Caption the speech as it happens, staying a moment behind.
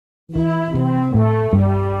Look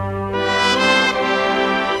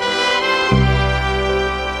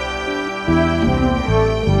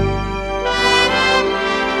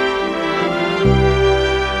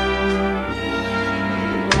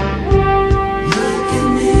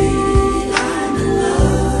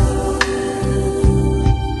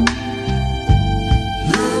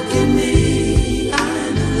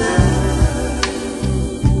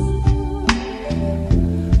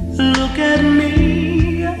at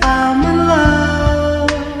me, I'm in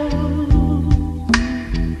love.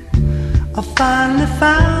 I finally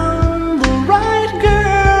found the right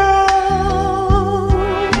girl,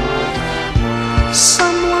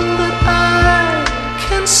 someone that I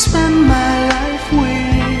can spend my life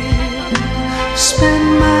with, spend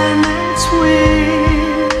my nights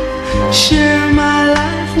with, share my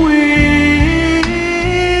life with.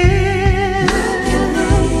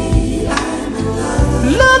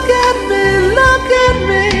 Look at me, look at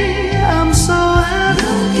me, I'm so happy.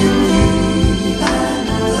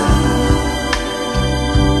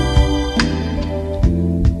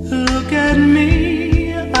 Look at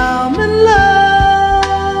me, I'm in love.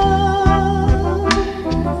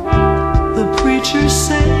 The preacher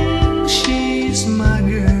saying she's my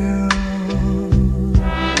girl.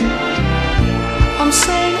 I'm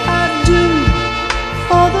saying I do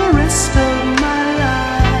for the rest of my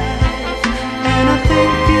life, and I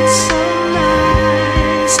think it's so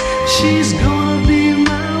nice. She's gonna be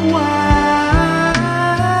my wife.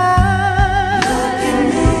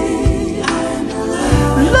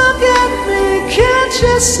 Look at me, can't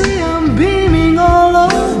you see I'm beaming all over?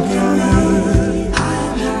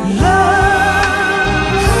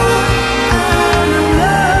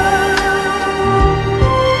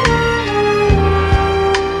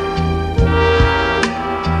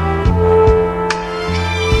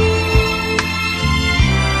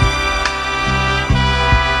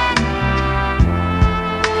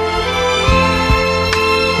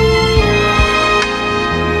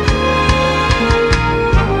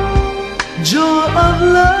 Joy of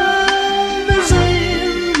love is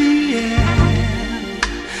in the air,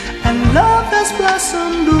 and love has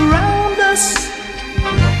blossomed around us.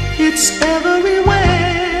 It's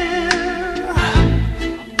everywhere.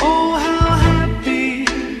 Oh, how happy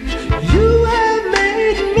you have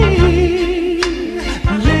made me.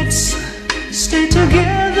 Let's stay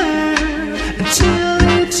together.